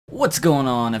What's going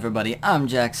on, everybody? I'm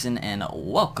Jackson and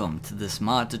welcome to this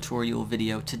mod tutorial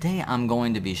video. Today I'm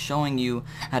going to be showing you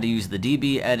how to use the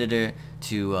DB editor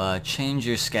to change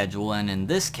your schedule, and in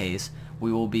this case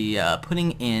we will be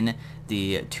putting in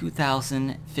the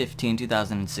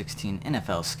 2015-2016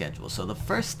 NFL schedule. So the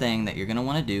first thing that you're going to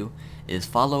want to do is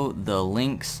follow the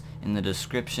links in the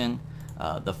description.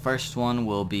 The first one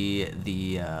will be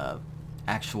the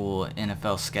actual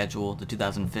NFL schedule, the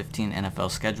 2015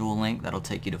 NFL schedule link that'll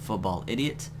take you to Football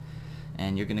Idiot,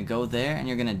 and you're gonna go there and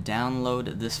you're gonna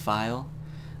download this file,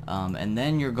 and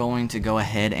then you're going to go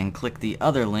ahead and click the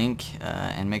other link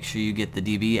and make sure you get the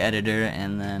DB editor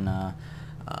and then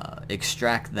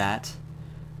extract that,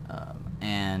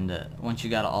 and once you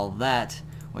got all that,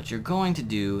 what you're going to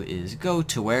do is go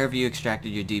to wherever you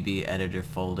extracted your DB editor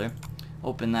folder,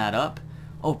 open that up,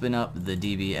 open up the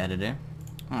DB editor.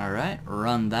 Alright,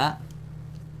 run that.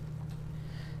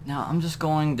 Now I'm just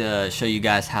going to show you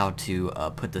guys how to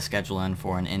put the schedule in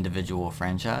for an individual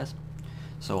franchise.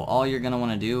 So all you're going to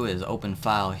want to do is open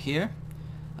file here.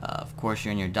 Of course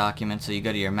you're in your documents, so you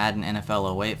go to your Madden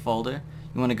NFL 08 folder.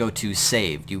 You want to go to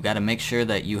saved. You got to make sure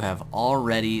that you have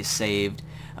already saved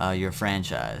your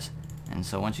franchise. And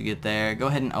so once you get there, go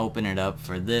ahead and open it up.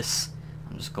 For this,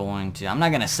 I'm not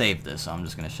going to save this, so I'm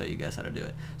just going to show you guys how to do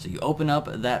it. So you open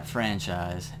up that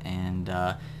franchise, and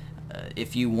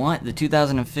if you want the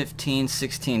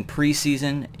 2015-16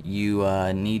 preseason, you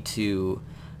need to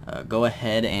go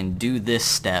ahead and do this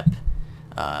step,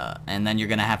 and then you're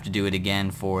going to have to do it again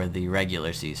for the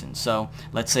regular season. So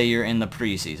let's say you're in the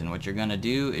preseason. What you're going to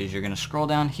do is you're going to scroll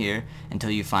down here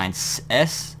until you find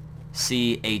SCHD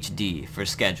for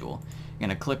schedule. You're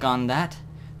going to click on that.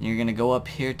 You're going to go up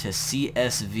here to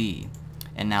CSV,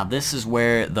 and now this is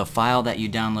where the file that you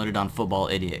downloaded on Football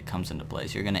Idiot comes into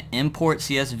place. You're going to import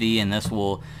CSV, and this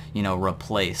will,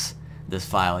 replace this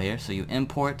file here. So you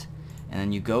import, and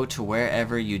then you go to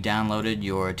wherever you downloaded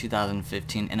your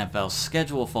 2015 NFL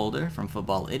schedule folder from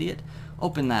Football Idiot,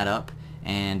 open that up,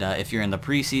 and if you're in the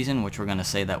preseason, which we're going to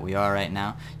say that we are right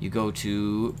now, you go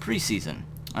to preseason.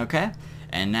 Okay?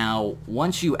 And now,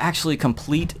 once you actually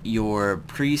complete your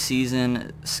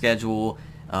preseason schedule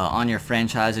on your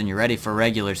franchise and you're ready for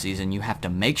regular season, you have to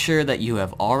make sure that you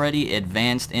have already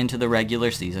advanced into the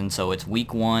regular season. So it's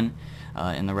week 1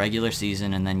 in the regular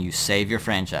season, and then you save your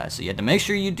franchise. So you have to make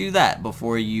sure you do that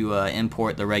before you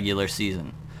import the regular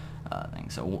season thing.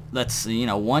 So let's,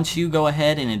 once you go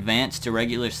ahead and advance to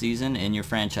regular season in your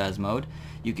franchise mode,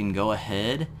 you can go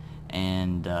ahead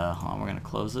and, hold on, we're going to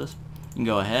close this. You can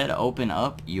go ahead, open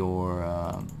up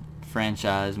your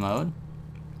franchise mode,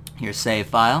 your save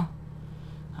file.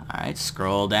 Alright,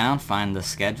 scroll down, find the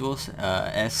schedules,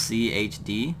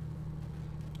 SCHD.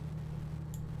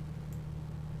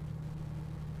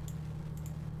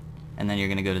 And then you're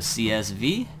going to go to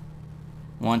CSV.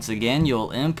 Once again,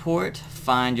 you'll import,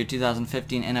 find your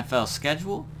 2015 NFL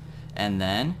schedule, and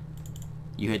then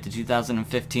you hit the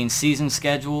 2015 season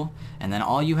schedule, and then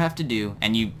all you have to do,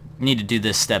 and you need to do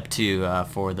this step too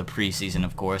for the preseason,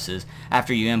 of course, is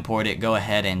after you import it, go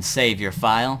ahead and save your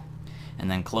file and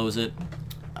then close it,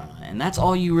 and that's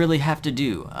all you really have to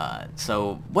do.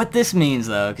 So what this means,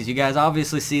 though, because you guys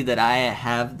obviously see that I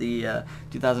have the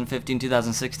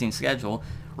 2015-2016 schedule,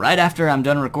 right after I'm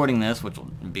done recording this, which will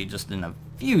be just in a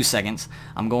few seconds,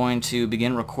 I'm going to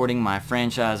begin recording my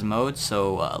franchise mode,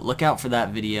 so look out for that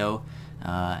video.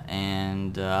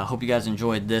 And I hope you guys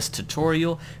enjoyed this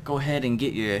tutorial. Go ahead and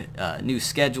get your new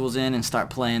schedules in and start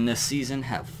playing this season.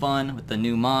 Have fun with the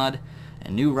new mod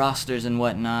and new rosters and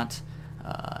whatnot.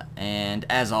 And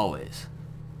as always,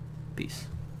 peace.